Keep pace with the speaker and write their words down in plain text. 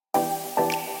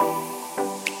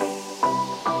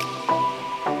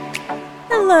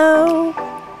Hello.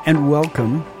 And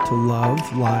welcome to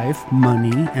Love, Life,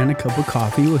 Money, and a Cup of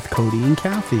Coffee with Cody and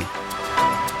Kathie.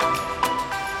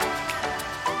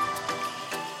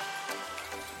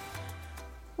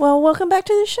 Well, welcome back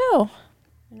to the show.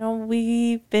 You know,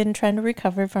 we've been trying to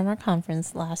recover from our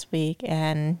conference last week,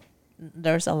 and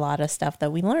there's a lot of stuff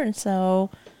that we learned.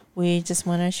 So we just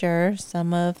want to share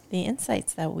some of the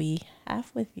insights that we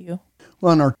have with you.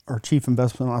 Well, and our chief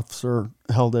investment officer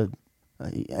held an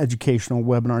educational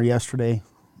webinar yesterday,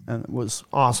 and it was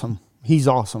awesome. He's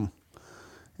awesome.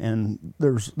 And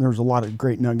there's a lot of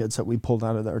great nuggets that we pulled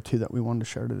out of there, too, that we wanted to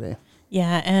share today.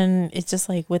 Yeah, and it's just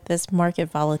like with this market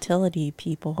volatility,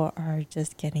 people are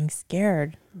just getting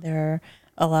scared. A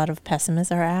lot of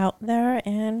pessimists are out there,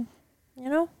 and, you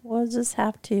know, we'll just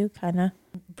have to kind of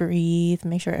breathe,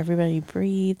 make sure everybody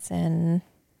breathes, and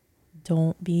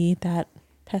don't be that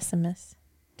pessimist.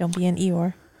 Don't be an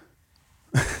Eeyore.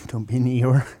 Don't be an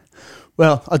Eeyore.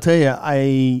 Well, I'll tell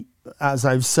you, as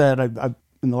I've said, I've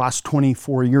in the last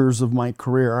 24 years of my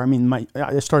career, I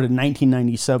started in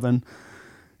 1997,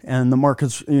 and the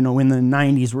markets, in the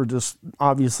 90s were just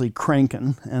obviously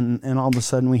cranking, and all of a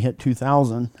sudden we hit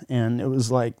 2000, and it was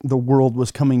like the world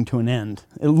was coming to an end.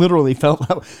 It literally felt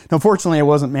like, now fortunately I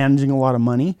wasn't managing a lot of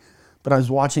money, but I was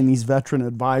watching these veteran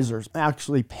advisors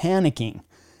actually panicking,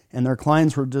 and their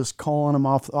clients were just calling them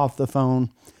off the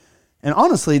phone. And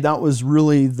honestly, that was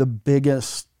really the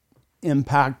biggest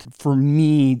impact for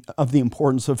me of the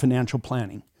importance of financial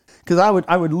planning. Because I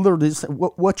would literally say,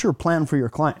 what's your plan for your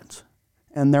clients?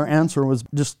 And their answer was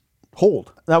just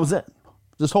hold. That was it.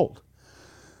 Just hold.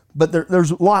 But there's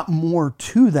a lot more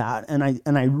to that. And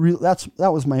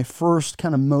that was my first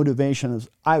kind of motivation is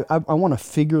I want to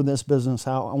figure this business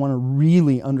out. I want to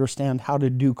really understand how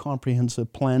to do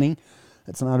comprehensive planning.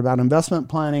 It's not about investment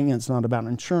planning. It's not about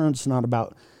insurance. It's not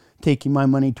about taking my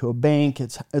money to a bank.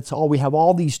 We have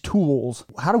all these tools.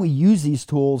 How do we use these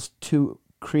tools to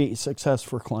create success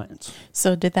for clients?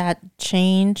 So did that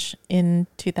change in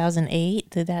 2008?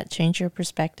 Did that change your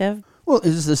perspective? Well,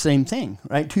 it's the same thing,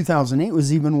 right? 2008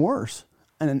 was even worse.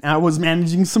 And I was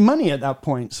managing some money at that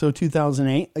point. So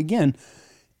 2008, again,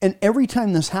 and every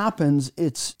time this happens,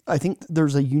 I think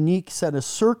there's a unique set of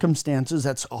circumstances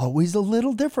that's always a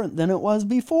little different than it was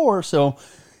before. So,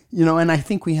 and I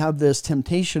think we have this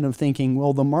temptation of thinking,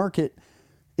 well, the market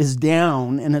is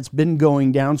down and it's been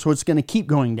going down, so it's going to keep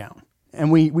going down.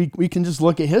 And we can just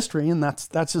look at history, and that's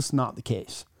just not the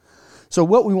case. So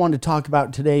what we want to talk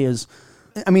about today is,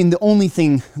 the only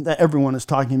thing that everyone is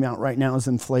talking about right now is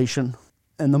inflation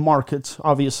and the markets,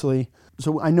 obviously.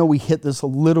 So I know we hit this a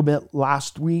little bit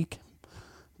last week,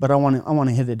 but I want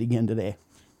to hit it again today.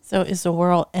 So is the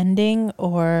world ending,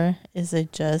 or is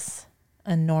it just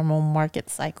a normal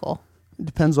market cycle? It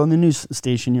depends on the news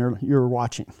station you're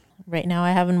watching. Right now,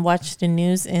 I haven't watched the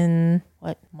news in,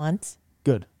 months?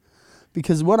 Good.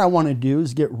 Because what I want to do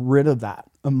is get rid of that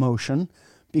emotion,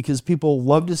 because people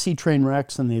love to see train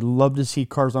wrecks and they love to see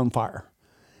cars on fire.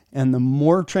 And the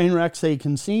more train wrecks they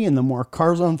can see and the more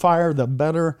cars on fire, the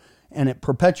better. And it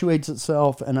perpetuates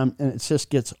itself, and it just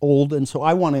gets old. And so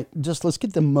I want to let's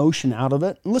get the emotion out of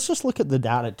it. And let's just look at the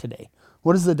data today.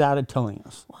 What is the data telling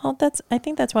us? Well, I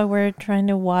think that's why we're trying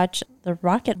to watch the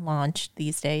rocket launch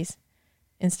these days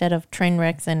instead of train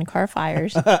wrecks and car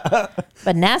fires. But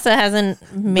NASA hasn't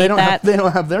made that. They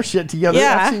don't have their shit together.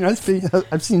 Yeah.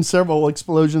 I've seen several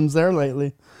explosions there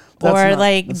lately.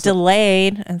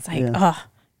 Delayed. And it's like, oh,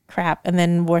 crap. And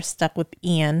then we're stuck with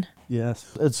Ian.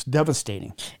 Yes, it's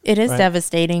devastating. It is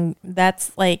devastating.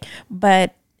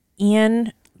 But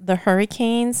Ian, the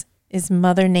hurricanes is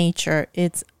Mother Nature.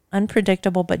 It's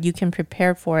unpredictable, but you can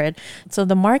prepare for it. So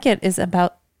the market is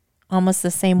about almost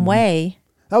the same way.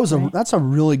 That's a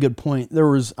really good point. I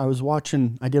watch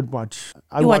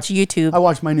YouTube. I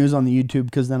watch my news on the YouTube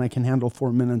because then I can handle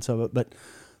 4 minutes of it. But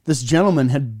this gentleman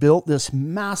had built this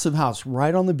massive house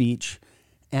right on the beach,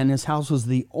 and his house was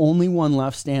the only one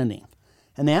left standing.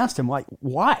 And they asked him,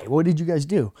 why? What did you guys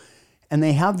do? And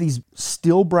they have these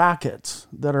steel brackets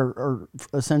that are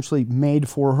essentially made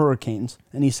for hurricanes.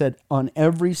 And he said, on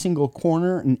every single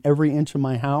corner and every inch of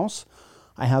my house,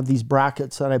 I have these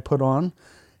brackets that I put on.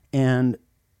 And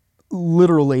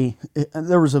literally,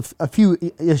 there was a few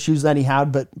issues that he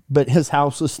had, but his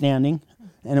house was standing,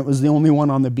 and it was the only one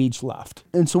on the beach left.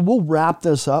 And so we'll wrap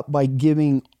this up by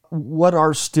giving what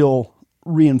our steel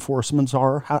reinforcements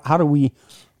are. How do we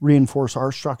reinforce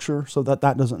our structure so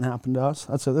that doesn't happen to us?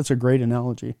 That's a great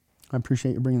analogy. I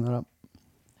appreciate you bringing that up.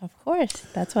 Of course.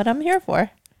 That's what I'm here for.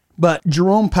 But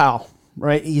Jerome Powell,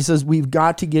 right? He says, we've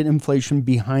got to get inflation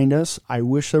behind us. I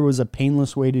wish there was a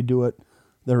painless way to do it.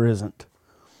 There isn't.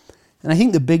 And I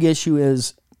think the big issue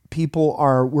is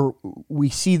people we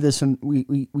see this, and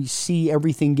we see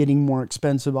everything getting more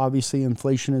expensive. Obviously,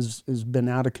 inflation has been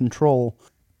out of control.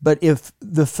 But if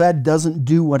the Fed doesn't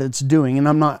do what it's doing, and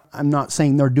I'm not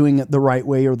saying they're doing it the right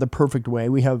way or the perfect way.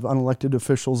 We have unelected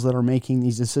officials that are making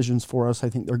these decisions for us. I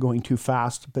think they're going too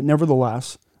fast. But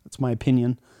nevertheless, that's my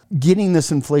opinion. Getting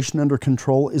this inflation under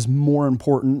control is more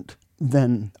important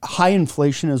than high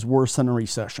inflation is worse than a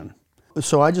recession.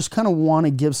 So I just kind of want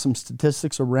to give some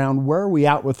statistics around where are we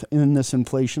at in this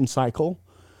inflation cycle,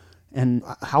 and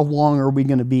how long are we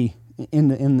going to be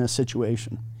in this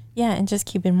situation. Yeah, and just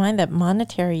keep in mind that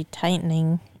monetary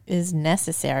tightening is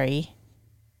necessary.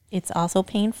 It's also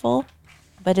painful,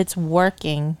 but it's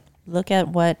working. Look at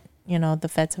what, the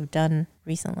Feds have done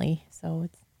recently. So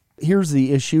here's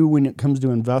the issue when it comes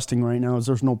to investing right now is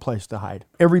there's no place to hide.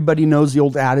 Everybody knows the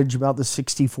old adage about the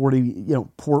 60-40,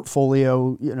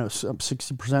 portfolio,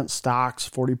 60% stocks,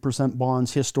 40%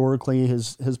 bonds historically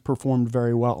has performed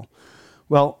very well.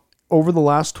 Well, over the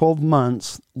last 12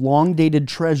 months, long-dated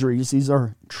treasuries, these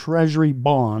are treasury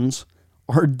bonds,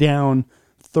 are down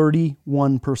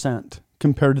 31%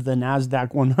 compared to the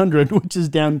NASDAQ 100, which is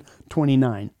down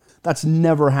 29%. That's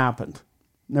never happened.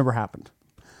 Never happened.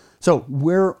 So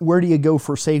where do you go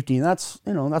for safety? And that's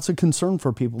a concern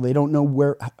for people. They don't know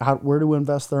where to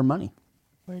invest their money.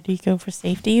 Where do you go for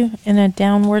safety in a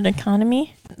downward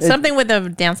economy? Something with a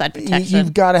downside protection.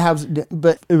 You've got to have,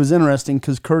 but it was interesting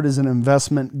because Kurt is an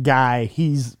investment guy.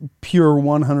 He's pure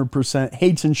 100%,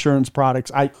 hates insurance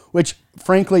products, which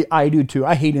frankly I do too.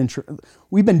 I hate insurance.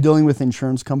 We've been dealing with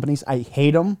insurance companies. I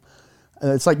hate them.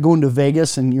 It's like going to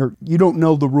Vegas and you don't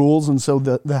know the rules, and so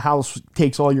the house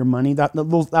takes all your money.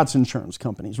 That's insurance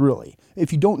companies, really.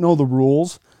 If you don't know the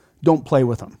rules, don't play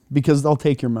with them because they'll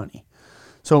take your money.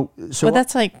 So but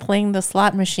that's like playing the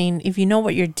slot machine. If you know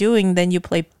what you're doing, then you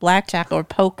play blackjack or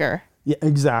poker. Yeah,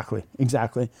 exactly.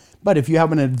 But if you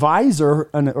have an advisor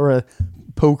or a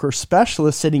poker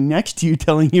specialist sitting next to you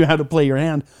telling you how to play your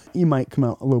hand, you might come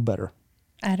out a little better.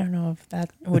 I don't know if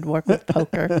that would work with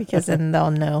poker because then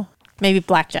they'll know. Maybe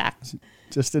blackjack.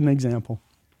 Just an example.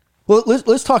 Well,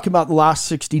 let's talk about the last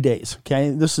 60 days,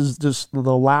 okay? This is just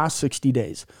the last 60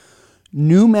 days.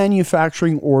 New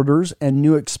manufacturing orders and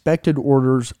new expected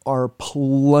orders are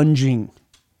plunging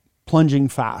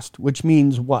fast, which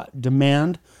means what?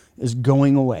 Demand is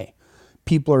going away.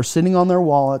 People are sitting on their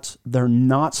wallets. They're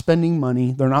not spending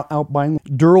money. They're not out buying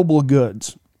durable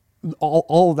goods.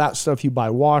 All of that stuff you buy,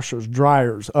 washers,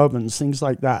 dryers, ovens, things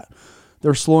like that.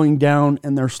 They're slowing down,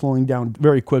 and they're slowing down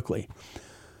very quickly.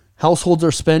 Households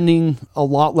are spending a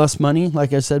lot less money.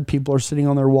 Like I said, people are sitting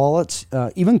on their wallets.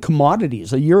 Even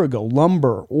commodities a year ago,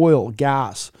 lumber, oil,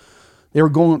 gas,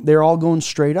 they're all going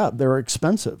straight up. They're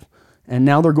expensive. And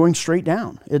now they're going straight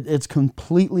down. It's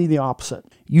completely the opposite.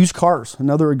 Used cars,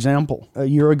 another example. A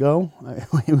year ago,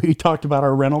 we talked about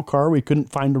our rental car. We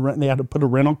couldn't find they had to put a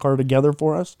rental car together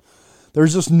for us.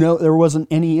 There wasn't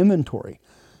any inventory.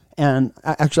 And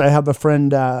actually, I have a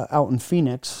friend out in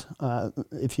Phoenix.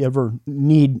 If you ever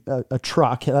need a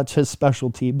truck, that's his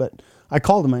specialty. But I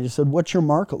called him. I just said, "What's your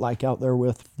market like out there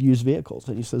with used vehicles?"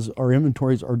 And he says, "Our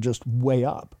inventories are just way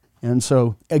up." And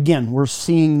so again, we're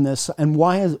seeing this. And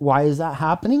why is that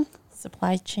happening?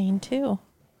 Supply chain too.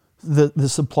 The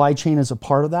supply chain is a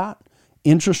part of that.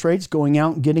 Interest rates going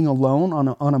out and getting a loan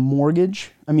on a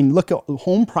mortgage. I mean, look at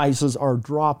home prices are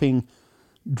dropping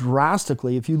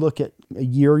drastically. If you look at a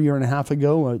year and a half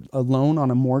ago, a loan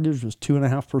on a mortgage was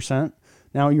 2.5%.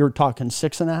 Now you're talking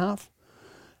 6.5%.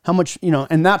 How much,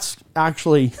 and that's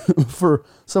actually for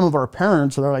some of our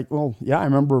parents. They're like, well, yeah, I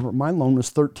remember my loan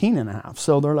was 13.5%.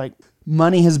 So they're like,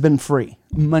 money has been free.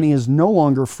 Money is no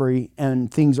longer free,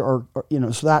 and things are,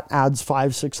 so that adds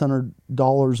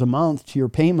 $500-$600 a month to your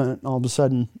payment. And all of a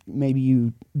sudden, maybe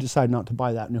you decide not to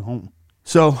buy that new home.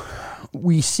 So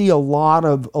we see a lot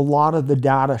of the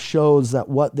data shows that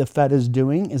what the Fed is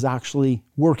doing is actually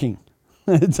working.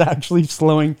 It's actually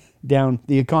slowing down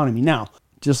the economy. Now,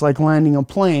 just like landing a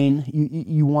plane,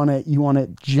 you want a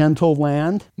gentle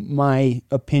land. My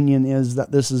opinion is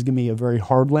that this is going to be a very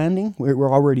hard landing.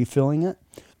 We're already feeling it,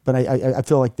 but I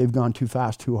feel like they've gone too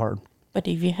fast, too hard. But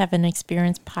if you have an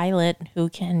experienced pilot who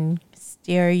can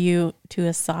steer you to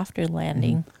a softer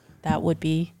landing, that would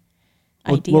be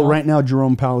ideal. Well, right now,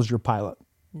 Jerome Powell is your pilot.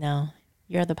 No,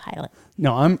 you're the pilot.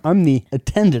 No, I'm the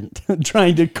attendant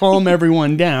trying to calm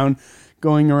everyone down,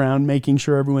 going around making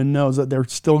sure everyone knows that they're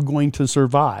still going to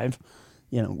survive.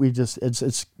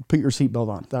 It's put your seatbelt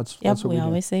on. That's what we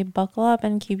always say, buckle up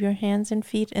and keep your hands and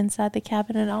feet inside the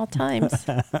cabin at all times.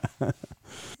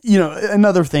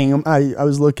 Another thing, I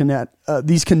was looking at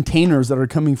these containers that are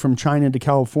coming from China to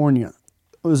California.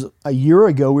 was a year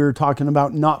ago, we were talking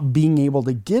about not being able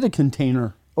to get a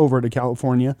container over to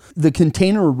California. The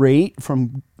container rate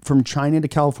from China to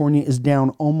California is down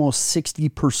almost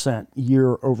 60%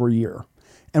 year over year.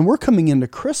 And we're coming into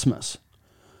Christmas.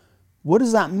 What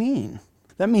does that mean?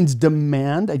 That means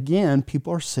demand, again,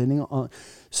 people are sitting on.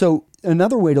 So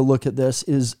another way to look at this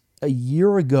is a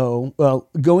year ago, well,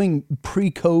 going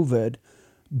pre-COVID,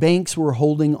 banks were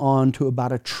holding on to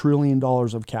about $1 trillion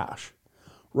of cash.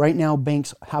 Right now,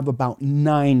 banks have about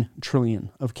 9 trillion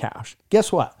of cash.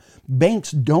 Guess what?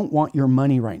 Banks don't want your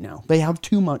money right now. They have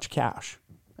too much cash.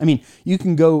 I mean, you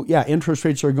can go, yeah, interest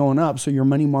rates are going up, so your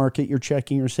money market, your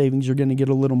checking, your savings, you're going to get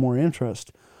a little more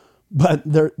interest. But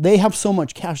they have so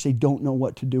much cash, they don't know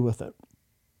what to do with it.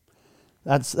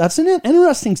 That's an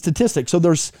interesting statistic. So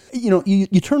there's, you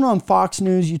turn on Fox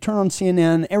News, you turn on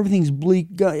CNN, everything's bleak.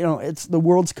 It's the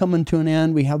world's coming to an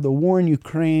end. We have the war in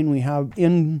Ukraine. We have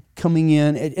coming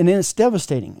in, and it's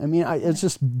devastating. I mean, it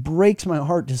just breaks my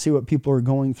heart to see what people are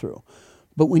going through.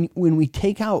 But when we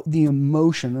take out the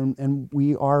emotion, and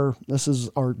we're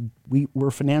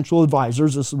financial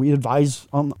advisors. We advise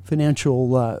on financial,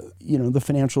 the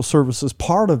financial services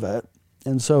part of it.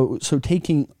 And so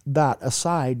taking that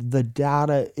aside, the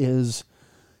data is,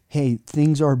 hey,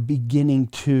 things are beginning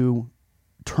to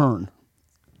turn.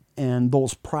 And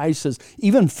those prices,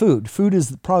 even food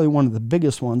is probably one of the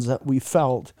biggest ones that we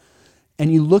felt.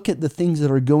 And you look at the things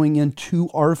that are going into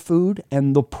our food,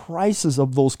 and the prices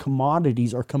of those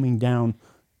commodities are coming down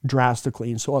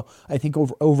drastically. And so I think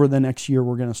over the next year,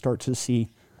 we're going to start to see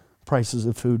prices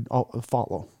of food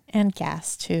follow. And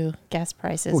gas too. Gas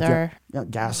prices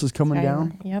gas is coming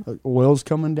down. Yep. Oil's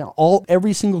coming down.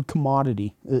 Every single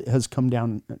commodity has come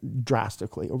down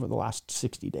drastically over the last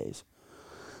 60 days.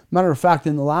 Matter of fact,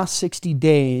 in the last 60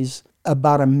 days,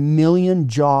 about 1 million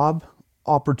job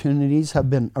opportunities have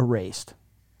been erased.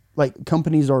 Like,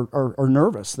 companies are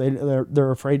nervous.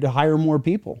 They're afraid to hire more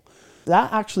people.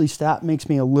 That actually stat makes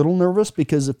me a little nervous,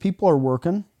 because if people are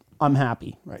working, I'm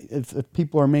happy, right? If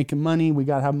people are making money, we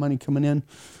got to have money coming in.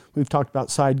 We've talked about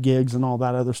side gigs and all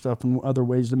that other stuff and other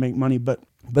ways to make money, but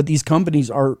these companies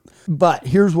are, but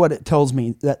here's what it tells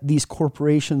me, that these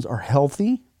corporations are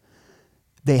healthy.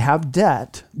 They have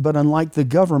debt, but unlike the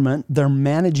government, they're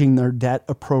managing their debt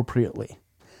appropriately.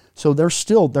 So they're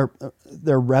still,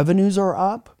 their revenues are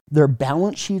up, their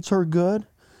balance sheets are good.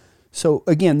 So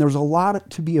again, there's a lot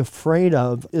to be afraid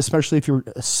of, especially if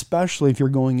you're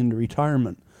going into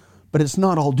retirement. But it's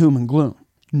not all doom and gloom.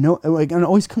 No, and it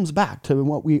always comes back to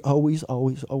what we always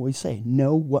say.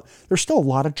 There's still a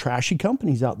lot of trashy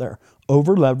companies out there,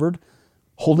 over-levered,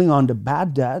 holding on to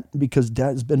bad debt, because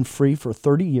debt has been free for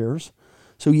 30 years.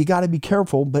 So you got to be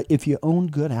careful. But if you own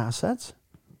good assets,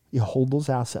 you hold those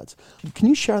assets. Can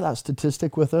you share that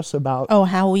statistic with us about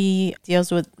how we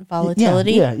deals with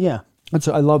volatility? Yeah.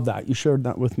 I love that. You shared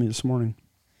that with me this morning.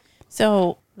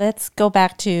 So let's go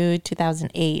back to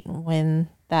 2008, when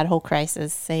that whole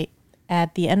crisis. Say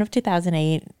at the end of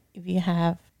 2008, if you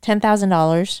have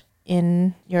 $10,000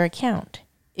 in your account,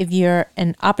 if you're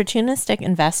an opportunistic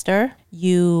investor,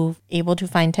 you able to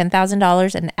find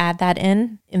 $10,000 and add that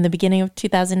in the beginning of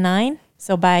 2009.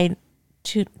 So by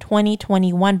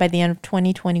 2021, by the end of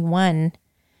 2021,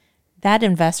 that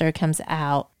investor comes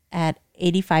out at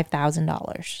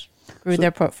 $85,000 through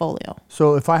their portfolio.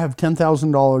 So if I have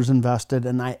 $10,000 invested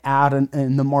and I add,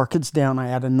 and the market's down, I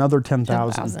add another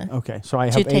 $10,000. Okay, so I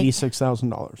have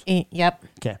 $86,000. Yep.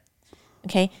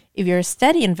 Okay. If you're a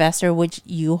steady investor, which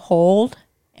you hold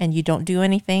and you don't do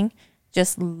anything,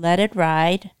 just let it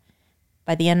ride.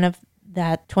 By the end of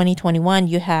that 2021,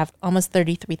 you have almost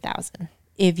 $33,000.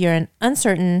 If you're an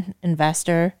uncertain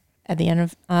investor, at the end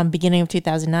of beginning of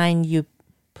 2009, you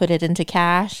put it into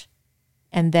cash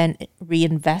and then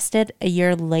reinvest it a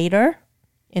year later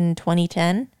in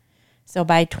 2010. So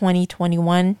by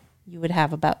 2021, you would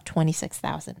have about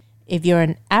 $26,000. If you're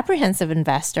an apprehensive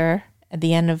investor, at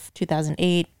the end of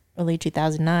 2008, early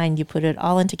 2009, you put it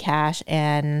all into cash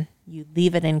and you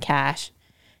leave it in cash,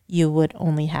 you would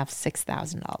only have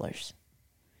 $6,000.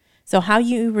 So how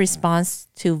you respond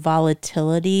to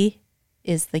volatility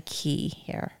is the key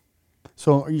here.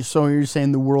 So you're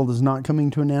saying the world is not coming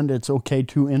to an end? It's okay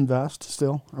to invest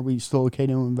still? Are we still okay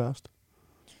to invest?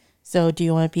 So do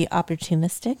you want to be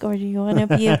opportunistic, or do you want to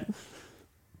be... Yeah,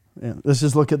 let's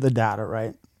just look at the data,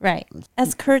 right? Right.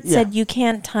 As Kurt said, you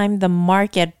can't time the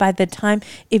market. By the time,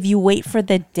 if you wait for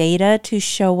the data to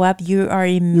show up, you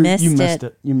already missed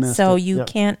it. You missed it. So you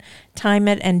can't time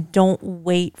it, and don't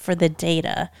wait for the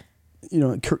data.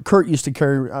 Kurt used to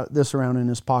carry this around in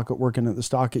his pocket working at the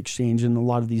stock exchange, and a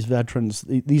lot of these veterans,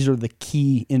 these are the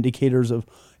key indicators of,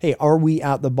 hey, are we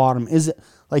at the bottom? Is it,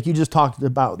 like you just talked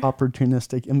about,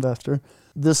 opportunistic investor?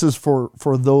 This is for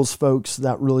those folks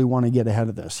that really want to get ahead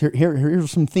of this.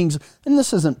 Here's some things, and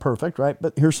this isn't perfect, right?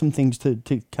 But here's some things to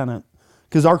kind of,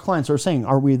 because our clients are saying,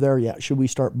 are we there yet? Should we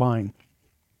start buying?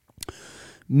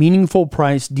 Meaningful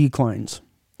price declines.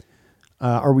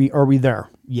 Are we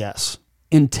there? Yes.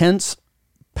 Intense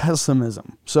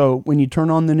pessimism. So when you turn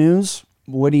on the news,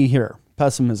 what do you hear?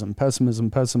 Pessimism,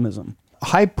 pessimism, pessimism.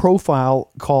 High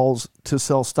profile calls to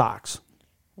sell stocks.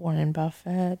 Warren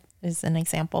Buffett is an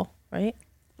example, right?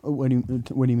 What do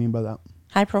you mean by that?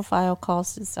 High profile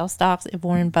calls to sell stocks. If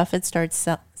Warren Buffett starts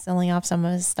selling off some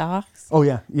of his stocks. Oh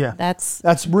yeah. That's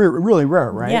really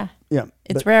rare, right? Yeah.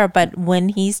 It's rare, but when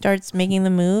he starts making the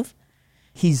move,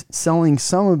 he's selling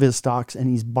some of his stocks and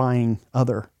he's buying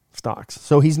other stocks.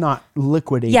 So he's not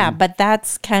liquidating. Yeah, but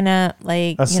that's kind of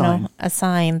like, a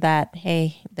sign that,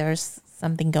 hey, there's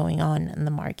something going on in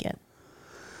the market.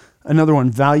 Another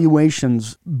one,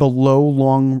 valuations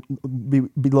below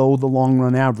the long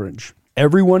run average.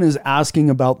 Everyone is asking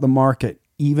about the market,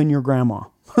 even your grandma.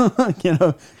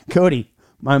 Cody,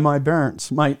 my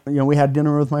parents, we had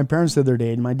dinner with my parents the other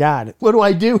day, and my dad, what do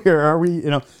I do here? Are we,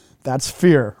 that's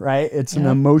fear, right? It's an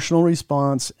emotional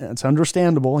response. It's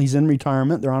understandable. He's in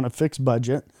retirement. They're on a fixed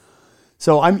budget.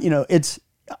 So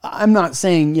I'm not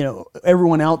saying,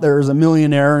 everyone out there is a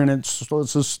millionaire and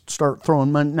let's just start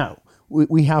throwing money. No,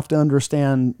 we have to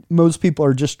understand most people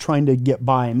are just trying to get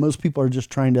by. Most people are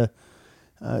just trying to,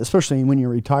 especially when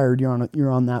you're retired, you're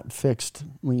on that fixed,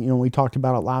 we talked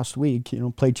about it last week,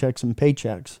 paychecks and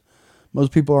paychecks.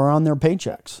 Most people are on their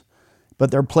paychecks. But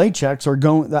their paychecks are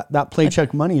going, that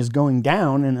paycheck money is going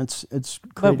down, and it's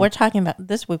but we're talking about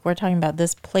this week, we're talking about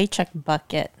this paycheck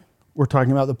bucket. We're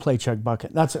talking about the paycheck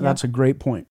bucket. That's a great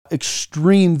point.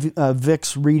 Extreme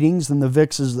VIX readings, and the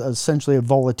VIX is essentially a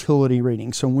volatility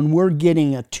reading. So when we're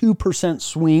getting a 2%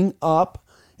 swing up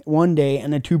one day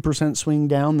and a 2% swing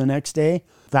down the next day,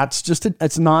 that's just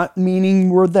it's not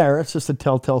meaning we're there. It's just a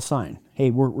telltale sign.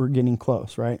 Hey, we're getting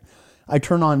close, right? I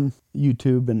turn on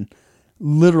YouTube and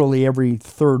literally every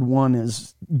third one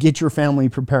is get your family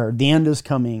prepared. The end is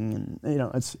coming.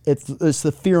 And it's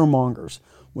the fear mongers.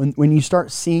 When you start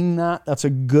seeing that, that's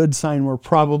a good sign we're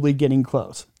probably getting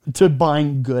close to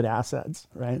buying good assets,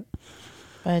 right?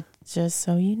 But just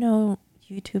so you know,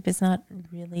 YouTube is not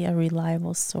really a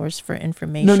reliable source for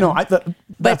information. No,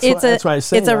 that's why I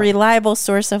say it's a reliable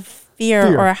source of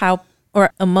fear.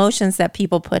 or emotions that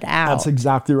people put out. That's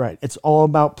exactly right. It's all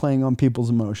about playing on people's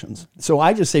emotions. So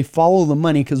I just say follow the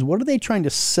money, because what are they trying to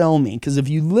sell me? Because if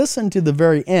you listen to the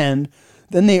very end,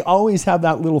 then they always have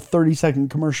that little 30-second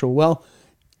commercial. Well,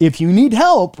 if you need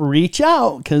help, reach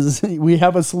out, because we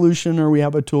have a solution, or we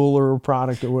have a tool or a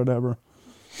product or whatever.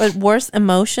 But worse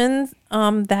emotions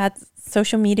that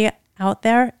social media out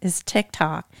there is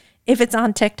TikTok. If it's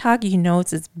on TikTok,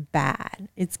 it's bad.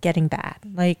 It's getting bad.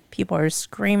 Like, people are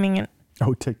screaming it.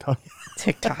 Oh, TikTok.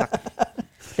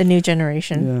 The new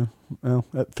generation. Yeah. Well,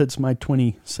 that fits my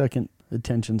 20-second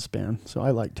attention span. So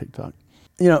I like TikTok.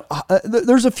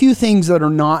 There's a few things that are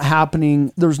not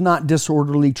happening. There's not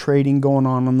disorderly trading going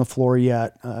on the floor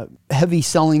yet. Heavy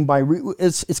selling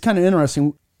it's kind of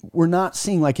interesting. We're not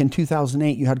seeing, like in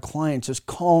 2008, you had clients just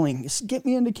calling, get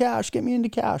me into cash, get me into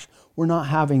cash. We're not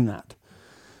having that.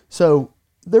 So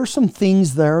there's some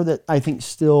things there that I think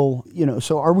still,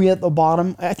 so are we at the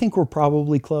bottom? I think we're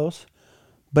probably close,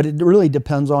 but it really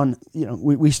depends on,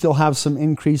 we still have some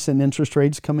increase in interest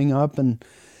rates coming up. And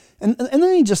let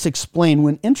me just explain,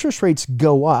 when interest rates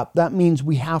go up, that means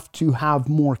we have to have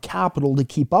more capital to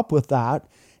keep up with that.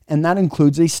 And that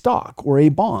includes a stock or a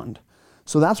bond.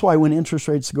 So that's why when interest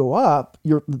rates go up,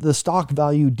 the stock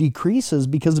value decreases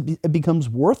because it becomes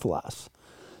worth less.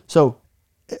 So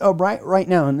right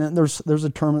now, and there's a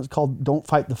term that's called "don't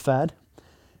fight the Fed,"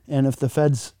 and if the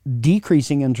Fed's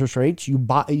decreasing interest rates, you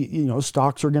buy,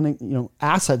 stocks are going to,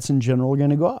 assets in general are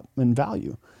going to go up in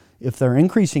value. If they're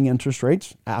increasing interest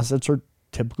rates, assets are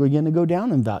typically going to go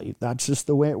down in value. That's just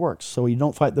the way it works. So you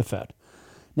don't fight the Fed.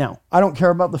 Now, I don't care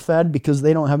about the Fed because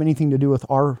they don't have anything to do with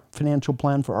our financial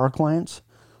plan for our clients.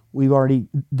 We've already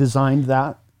designed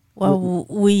that. Well,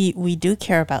 we do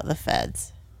care about the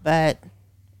Feds, but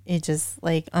it just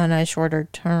like on a shorter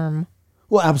term.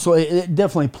 Well, absolutely. It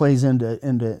definitely plays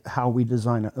into how we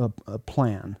design a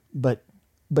plan, but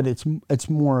it's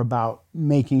more about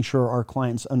making sure our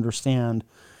clients understand.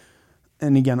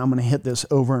 And again, I'm going to hit this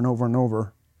over and over and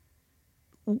over.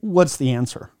 What's the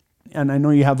answer? And I know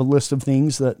you have a list of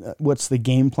things what's the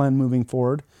game plan moving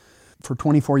forward. for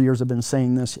 24 years I've been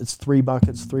saying this. It's 3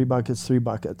 buckets, 3 buckets, 3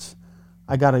 buckets.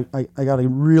 I got a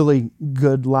really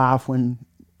good laugh when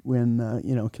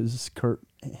because Kurt,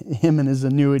 him and his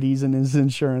annuities and his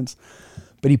insurance,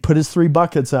 but he put his 3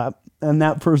 buckets up, and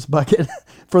that first bucket,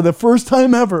 for the first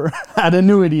time ever, had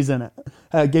annuities in it.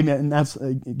 It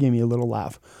gave me a little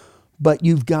laugh. But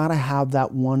you've got to have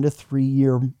that 1 to 3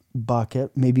 year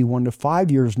bucket, maybe 1 to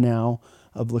 5 years now,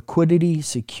 of liquidity,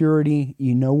 security.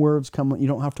 You know where it's coming. You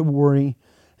don't have to worry.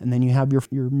 And then you have your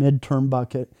midterm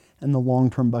bucket, and the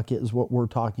long-term bucket is what we're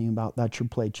talking about. That's your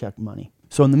play check money.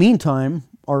 So in the meantime,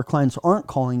 our clients aren't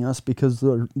calling us because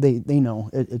they know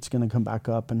it's going to come back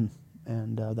up, and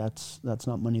that's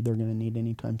not money they're going to need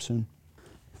anytime soon.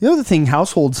 The other thing,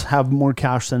 households have more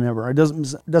cash than ever. It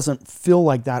doesn't feel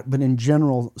like that, but in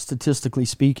general, statistically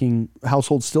speaking,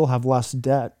 households still have less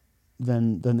debt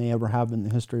than they ever have in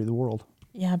the history of the world.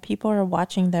 Yeah, people are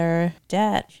watching their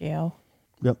debt, Gio.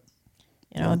 Yep.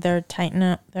 They're tightening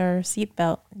up their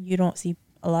seatbelt. You don't see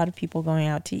a lot of people going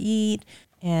out to eat,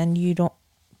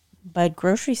 but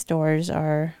grocery stores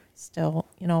are still,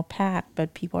 packed,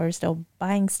 but people are still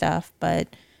buying stuff,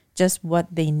 but just what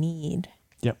they need.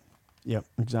 Yep,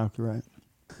 exactly right.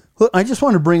 Look, I just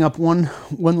want to bring up one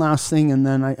last thing, and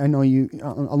then I know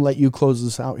I'll let you close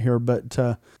this out here, but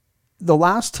the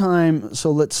last time, so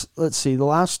let's see, the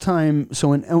last time,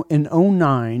 so in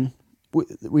 2009,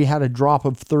 we had a drop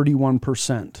of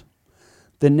 31%.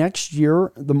 The next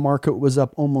year, the market was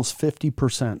up almost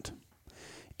 50%.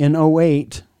 In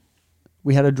 2008,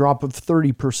 we had a drop of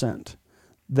 30%.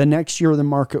 The next year, the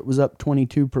market was up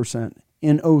 22%.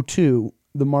 In 2002,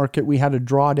 the market, we had a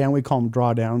drawdown. We call them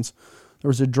drawdowns. There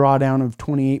was a drawdown of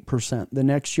 28%. The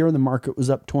next year, the market was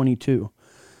up 22%.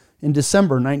 In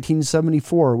December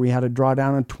 1974, we had a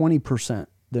drawdown of 20%.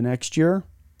 The next year,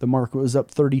 the market was up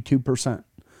 32%.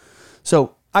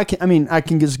 So I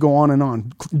can just go on and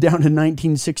on. Down to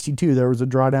 1962, there was a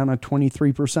drawdown of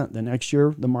 23%. The next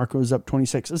year, the market was up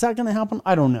 26%. Is that going to happen?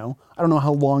 I don't know. I don't know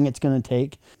how long it's going to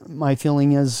take. My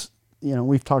feeling is,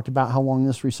 we've talked about how long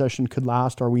this recession could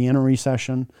last. Are we in a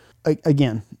recession?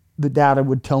 Again, the data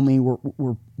would tell me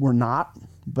we're not,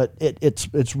 but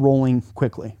it's rolling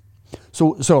quickly.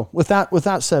 So with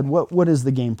that said, what is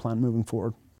the game plan moving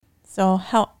forward? So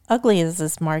how ugly is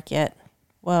this market?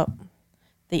 Well,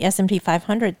 the S&P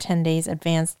 500 10 days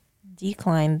advanced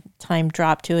decline time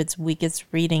dropped to its weakest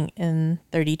reading in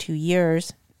 32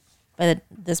 years. But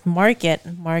this market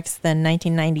marks the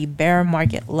 1990 bear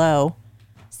market low.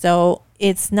 So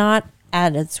it's not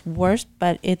at its worst,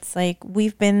 but it's like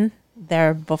we've been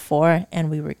there before and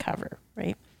we recover,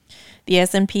 right? The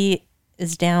S&P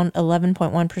is down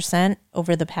 11.1%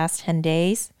 over the past 10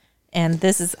 days. And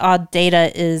this is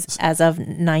data is as of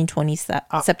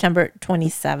September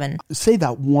 27. Say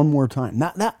that one more time.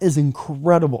 That is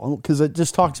incredible, because it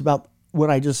just talks about what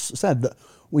I just said.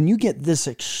 When you get this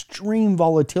extreme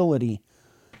volatility,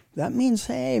 that means,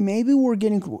 hey, maybe we're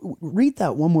getting... Read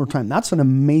that one more time. That's an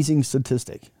amazing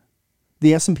statistic.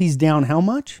 The S&P's down how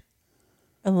much?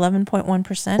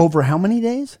 11.1%. Over how many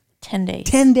days? 10 days.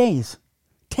 10 days.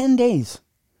 10 days.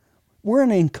 We're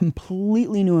in a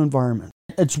completely new environment.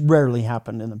 It's rarely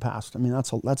happened in the past. I mean,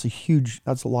 that's a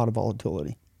lot of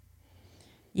volatility.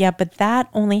 Yeah, but that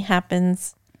only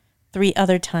happens 3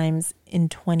 other times in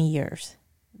 20 years.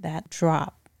 That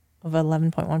drop of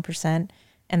 11.1%.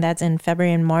 And that's in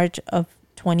February and March of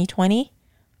 2020,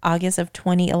 August of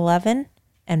 2011,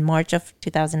 and March of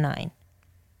 2009.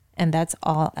 And that's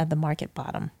all at the market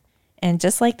bottom. And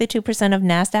just like the 2% of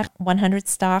NASDAQ 100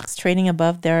 stocks trading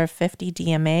above their 50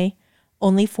 DMA,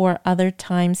 only 4 other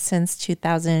times since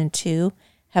 2002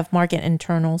 have market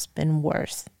internals been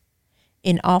worse.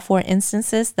 In all 4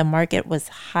 instances, the market was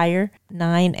higher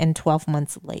 9 and 12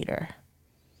 months later.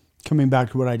 Coming back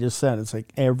to what I just said, it's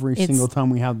like every single time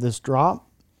we have this drop,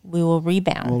 we will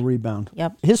rebound. We'll rebound.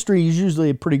 Yep. History is usually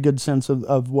a pretty good sense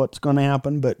of what's going to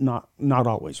happen, but not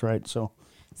always, right? So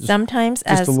sometimes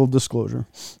just a little disclosure.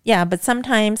 Yeah, but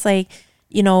sometimes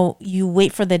you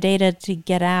wait for the data to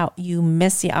get out. You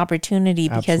miss the opportunity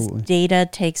because data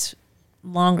takes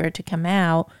longer to come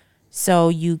out. So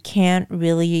you can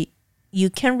rely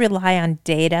on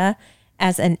data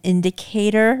as an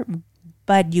indicator,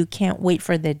 but you can't wait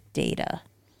for the data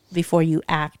before you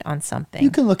act on something.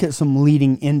 You can look at some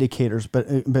leading indicators,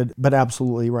 but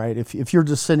absolutely right. If you're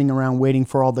just sitting around waiting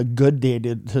for all the good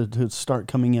data to start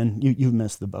coming in, you've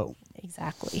missed the boat.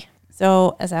 Exactly.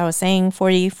 So as I was saying,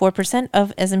 44%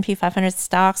 of S&P 500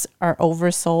 stocks are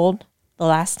oversold. The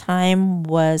last time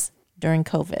was during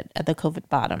COVID, at the COVID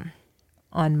bottom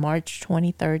on March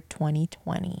 23rd,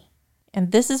 2020.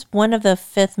 And this is one of the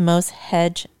 5th most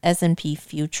hedged S&P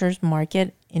futures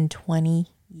market in 20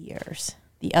 years.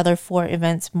 The other 4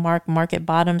 events mark market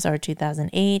bottoms are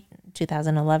 2008,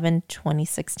 2011,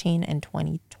 2016, and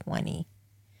 2020.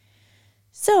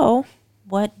 So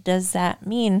what does that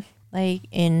mean? Like,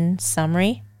 in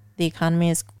summary, the economy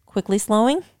is quickly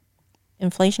slowing.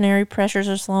 Inflationary pressures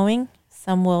are slowing.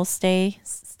 Some will stay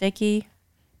sticky.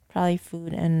 Probably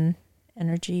food and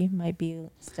energy might be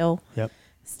still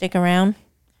stick around.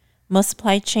 Most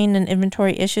supply chain and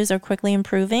inventory issues are quickly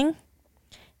improving.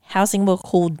 Housing will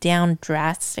cool down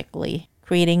drastically,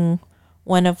 creating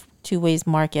one of two ways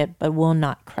market, but will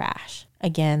not crash.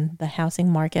 Again, the housing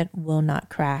market will not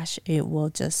crash. It will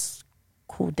just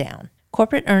cool down.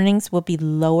 Corporate earnings will be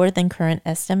lower than current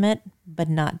estimate, but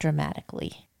not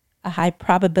dramatically. A high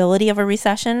probability of a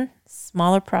recession,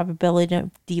 smaller probability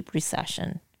of deep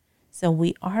recession. So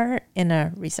we are in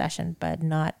a recession, but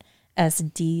not as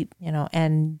deep,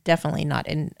 and definitely not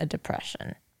in a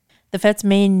depression. The Feds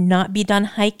may not be done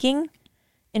hiking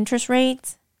interest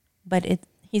rates, but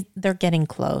they're getting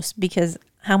close, because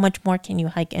how much more can you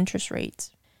hike interest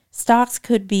rates? Stocks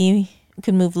could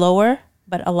move lower,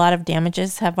 but a lot of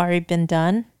damages have already been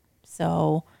done.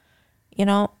 So,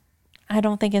 I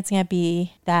don't think it's going to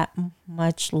be that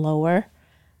much lower.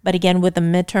 But again, with the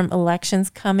midterm elections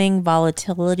coming,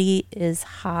 volatility is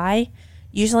high.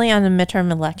 Usually on the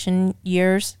midterm election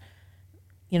years,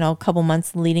 a couple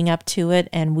months leading up to it,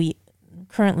 and we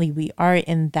are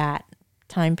in that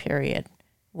time period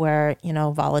where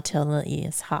volatility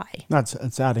is high.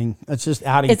 It's just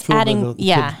adding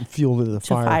fuel to the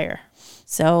fire.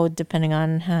 So depending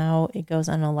on how it goes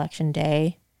on election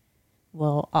day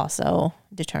will also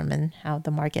determine how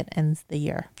the market ends the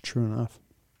year. True enough.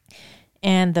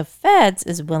 And the Feds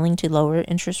is willing to lower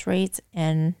interest rates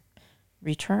and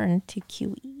return to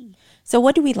QE. So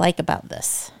what do we like about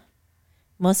this?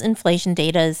 Most inflation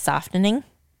data is softening.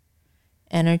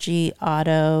 Energy,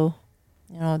 auto,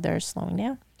 they're slowing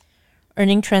down.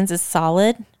 Earning trends is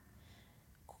solid.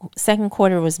 Second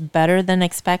quarter was better than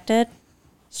expected.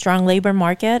 Strong labor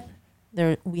market.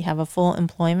 We have a full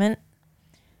employment.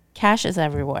 Cash is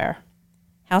everywhere.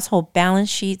 Household balance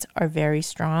sheets are very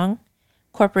strong.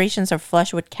 Corporations are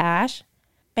flush with cash.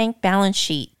 Bank balance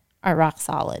sheet are rock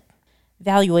solid.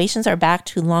 Valuations are back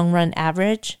to long-run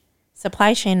average.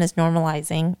 Supply chain is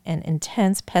normalizing, and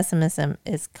intense pessimism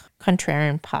is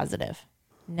contrarian positive.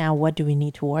 Now, what do we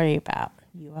need to worry about?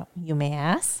 You may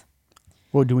ask.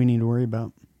 What do we need to worry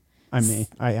about?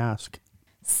 I ask.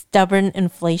 Stubborn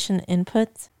inflation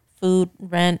inputs, food,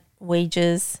 rent,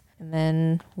 wages, and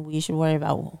then we should worry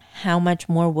about how much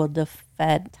more will the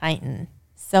Fed tighten.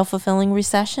 Self-fulfilling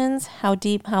recessions, how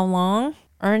deep, how long?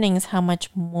 Earnings, how much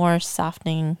more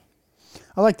softening?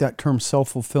 I like that term,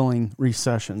 self-fulfilling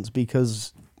recessions,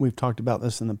 because we've talked about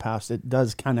this in the past. It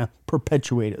does kind of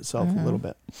perpetuate itself a little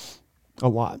bit, a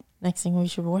lot. Next thing we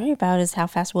should worry about is how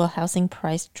fast will housing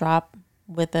price drop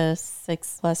with a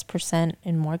 6+%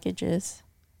 in mortgages.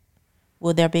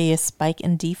 Will there be a spike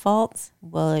in defaults?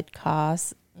 Will it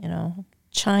cause,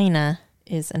 China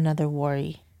is another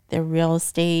worry. Their real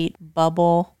estate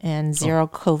bubble and zero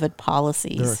COVID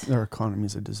policies. Their economy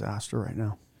is a disaster right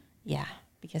now. Yeah,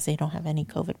 because they don't have any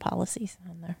COVID policies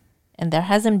on there. And there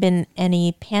hasn't been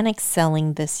any panic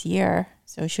selling this year.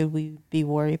 So should we be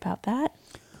worried about that?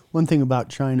 One thing about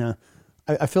China,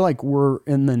 I feel like we're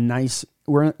in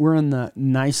the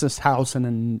nicest house in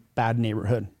a bad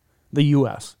neighborhood, the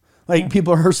U.S.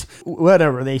 People are,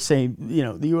 whatever they say,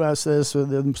 the U.S. this, or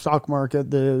the stock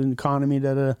market, the economy,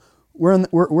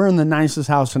 We're in the nicest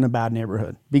house in a bad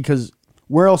neighborhood, because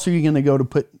where else are you going to go to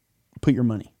put your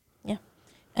money? Yeah.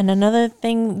 And another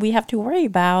thing we have to worry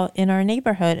about in our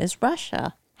neighborhood is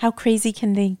Russia. How crazy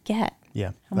can they get?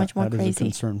 Yeah. How much more crazy? That is a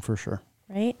concern for sure.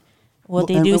 Right? Will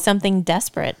they do something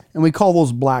desperate? And we call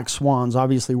those black swans.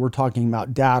 Obviously, we're talking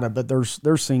about data, but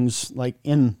there's things like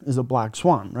is a black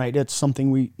swan, right? It's something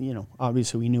we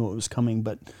obviously we knew it was coming,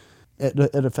 but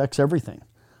it affects everything.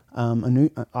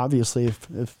 Obviously,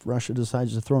 if Russia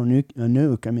decides to throw a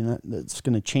nuke, that's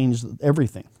going to change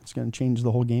everything. It's going to change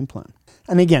the whole game plan.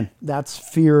 And again, that's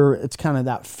fear. It's kind of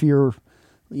that fear.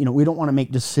 We don't want to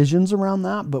make decisions around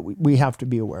that, but we have to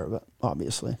be aware of it,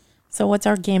 obviously. So what's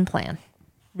our game plan?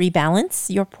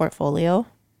 Rebalance your portfolio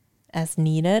as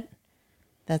needed.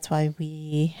 That's why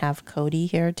we have Cody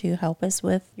here to help us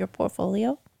with your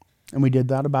portfolio. And we did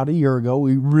that about a year ago.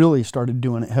 We really started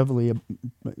doing it heavily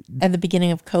at the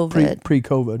beginning of COVID.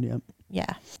 Pre-COVID, yeah.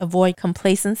 Yeah. Avoid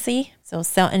complacency. So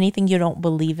sell anything you don't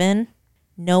believe in.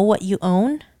 Know what you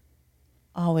own.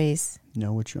 Always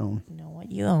know what you own. Know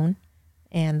what you own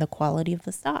and the quality of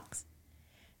the stocks.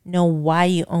 Know why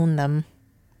you own them.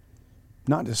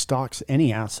 Not just stocks,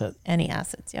 any asset. Any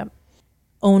assets, yep.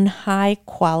 Own high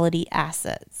quality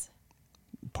assets.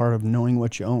 Part of knowing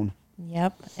what you own.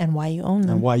 Yep. And why you own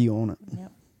them. And why you own it.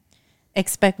 Yep.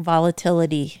 Expect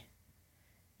volatility.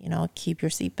 Keep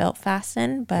your seatbelt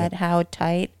fastened, but how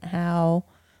tight, how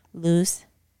loose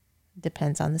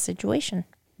depends on the situation.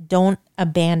 Don't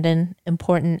abandon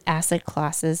important asset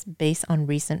classes based on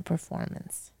recent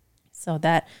performance. So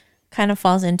that kind of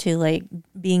falls into like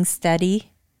being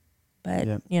steady,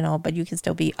 but but you can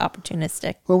still be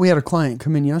opportunistic. Well, we had a client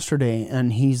come in yesterday,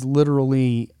 and he's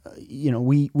literally,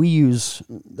 we use,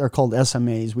 they're called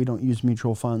SMAs. We don't use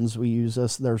mutual funds. We use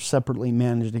they're separately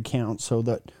managed accounts, so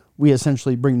that we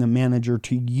essentially bring the manager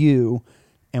to you,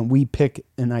 and we pick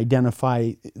and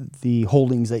identify the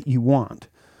holdings that you want.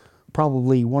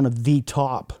 Probably one of the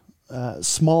top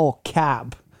small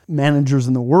cap managers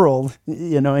in the world,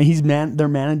 and they're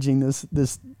managing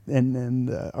this and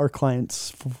our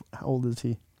client's, how old is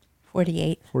he?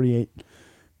 48.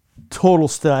 Total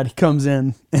stud. He comes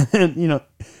in and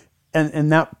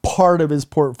and that part of his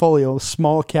portfolio,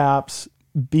 small caps,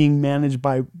 being managed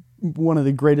by one of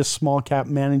the greatest small cap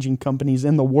managing companies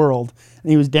in the world,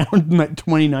 and he was down like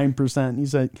 29%.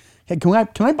 He's like, "Hey, can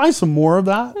I buy some more of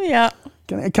that? Yeah.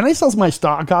 Can I sell my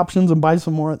stock options and buy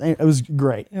some more?" It was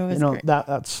great. It was great.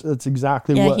 That's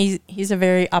exactly what. Yeah, he's a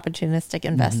very opportunistic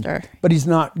investor. Mm-hmm. But he's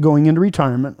not going into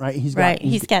retirement, right? He's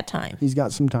got time. He's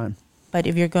got some time. But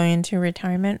if you're going into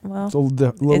retirement, well,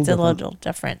 it's a little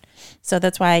different. So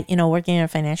that's why, working as a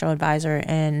financial advisor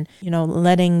and,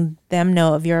 letting them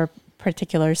know of your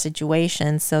particular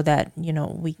situation so that,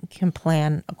 we can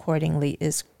plan accordingly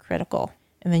is critical.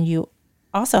 And then you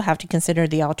also have to consider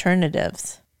the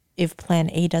alternatives. If plan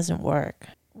A doesn't work,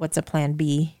 what's a plan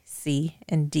B, C,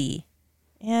 and D?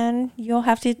 And you'll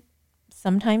have to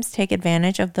sometimes take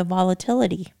advantage of the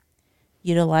volatility.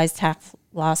 Utilize tax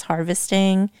loss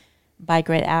harvesting, buy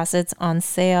great assets on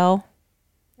sale,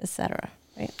 etc.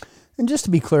 Right? And just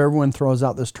to be clear, everyone throws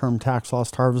out this term tax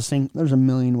loss harvesting. There's a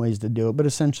million ways to do it, but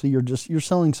essentially you're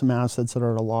selling some assets that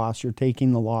are at a loss. You're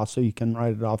taking the loss so you can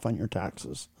write it off on your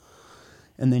taxes.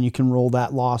 And then you can roll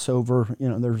that loss over.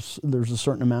 There's a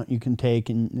certain amount you can take,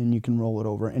 and then you can roll it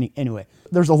over. Anyway,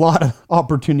 there's a lot of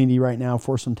opportunity right now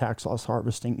for some tax loss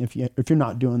harvesting. If you're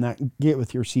not doing that, get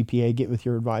with your CPA, get with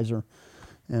your advisor.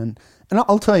 And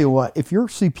I'll tell you what, if your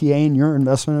CPA and your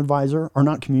investment advisor are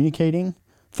not communicating,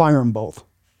 fire them both.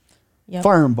 Yep.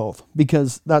 Fire them both,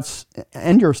 because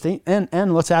and your estate,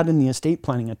 and let's add in the estate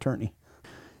planning attorney.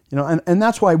 And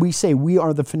that's why we say we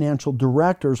are the financial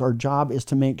directors. Our job is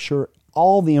to make sure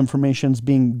all the information is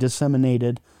being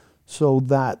disseminated so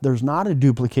that there's not a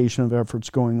duplication of efforts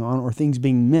going on or things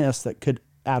being missed that could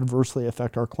adversely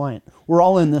affect our client. We're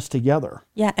all in this together.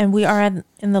 Yeah, and we are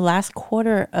in the last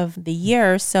quarter of the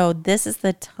year, so this is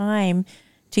the time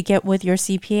to get with your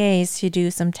CPAs to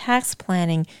do some tax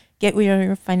planning, get with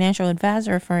your financial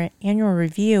advisor for an annual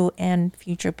review and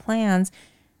future plans.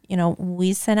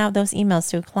 We sent out those emails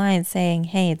to clients saying,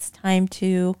 hey, it's time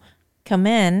to come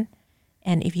in.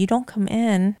 And if you don't come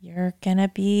in, you're going to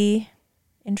be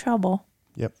in trouble.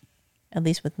 Yep. At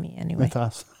least with me, anyway. With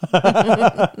us.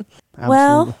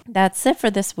 Well, that's it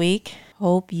for this week.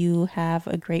 Hope you have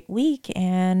a great week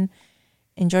and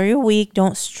enjoy your week.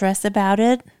 Don't stress about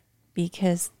it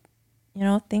because,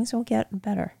 things will get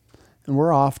better. And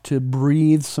we're off to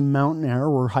breathe some mountain air.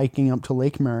 We're hiking up to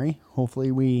Lake Mary.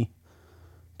 Hopefully we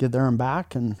get there and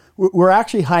back. And we're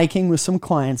actually hiking with some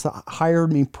clients that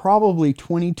hired me probably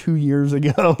 22 years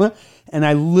ago. And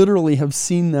I literally have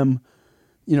seen them,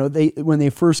 when they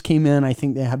first came in, I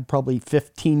think they had probably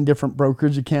 15 different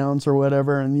brokerage accounts or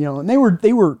whatever. And, and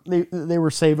they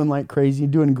were saving like crazy,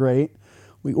 doing great.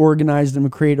 We organized them,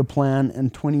 created a plan,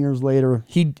 and 20 years later,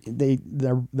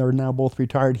 they're now both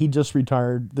retired. He just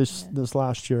retired this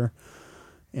last year.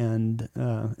 And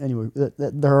anyway,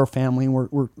 they're our family, and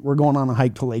we're going on a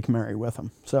hike to Lake Mary with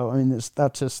them. So I mean,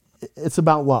 it's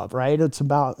about love, right? It's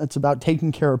about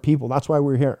taking care of people. That's why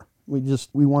we're here.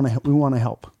 We want to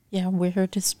help. Yeah, we're here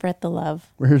to spread the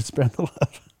love. We're here to spread the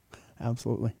love.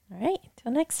 Absolutely. All right.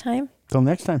 Till next time. Till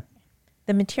next time.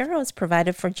 The material is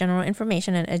provided for general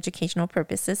information and educational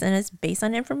purposes and is based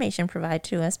on information provided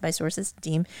to us by sources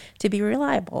deemed to be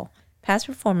reliable. Past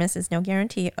performance is no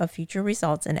guarantee of future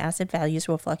results, and asset values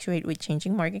will fluctuate with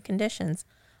changing market conditions.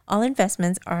 All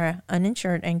investments are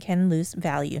uninsured and can lose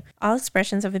value. All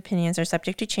expressions of opinions are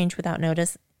subject to change without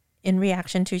notice in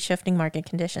reaction to shifting market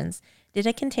conditions.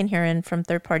 Data contained herein from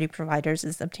third-party providers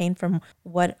is obtained from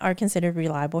what are considered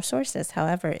reliable sources.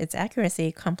 However, its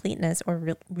accuracy, completeness,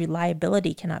 or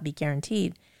reliability cannot be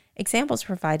guaranteed. Examples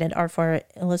provided are for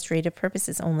illustrative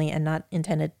purposes only and not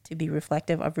intended to be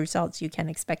reflective of results you can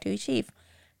expect to achieve.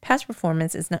 Past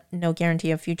performance is no guarantee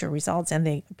of future results, and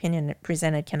the opinion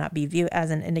presented cannot be viewed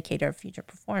as an indicator of future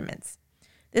performance.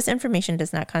 This information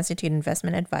does not constitute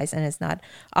investment advice and is not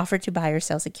offered to buy or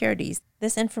sell securities.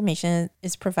 This information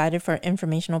is provided for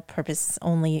informational purposes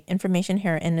only. Information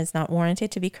herein is not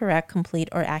warranted to be correct, complete,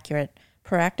 or accurate.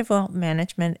 Proactive Wealth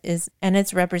Management and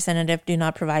its representative do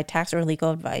not provide tax or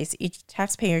legal advice. Each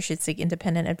taxpayer should seek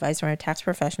independent advice from a tax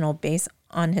professional based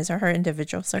on his or her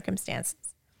individual circumstances.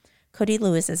 Cody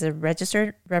Lewis is a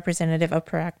registered representative of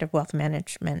Proactive Wealth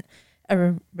Management,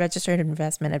 a registered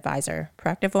investment advisor.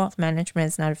 Proactive Wealth Management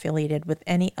is not affiliated with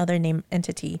any other named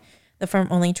entity. The firm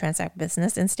only transacts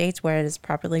business in states where it is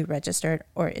properly registered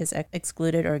or is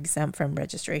excluded or exempt from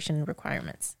registration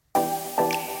requirements.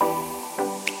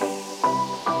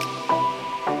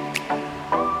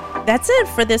 That's it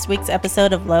for this week's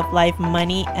episode of Love, Life,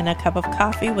 Money, and a Cup of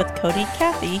Coffee with Cody and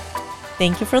Kathie.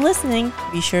 Thank you for listening.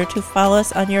 Be sure to follow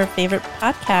us on your favorite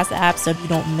podcast app so you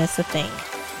don't miss a thing.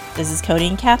 This is Cody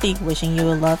and Kathie wishing you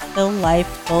a love-filled life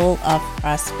full of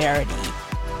prosperity.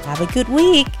 Have a good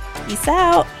week. Peace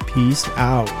out. Peace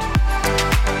out.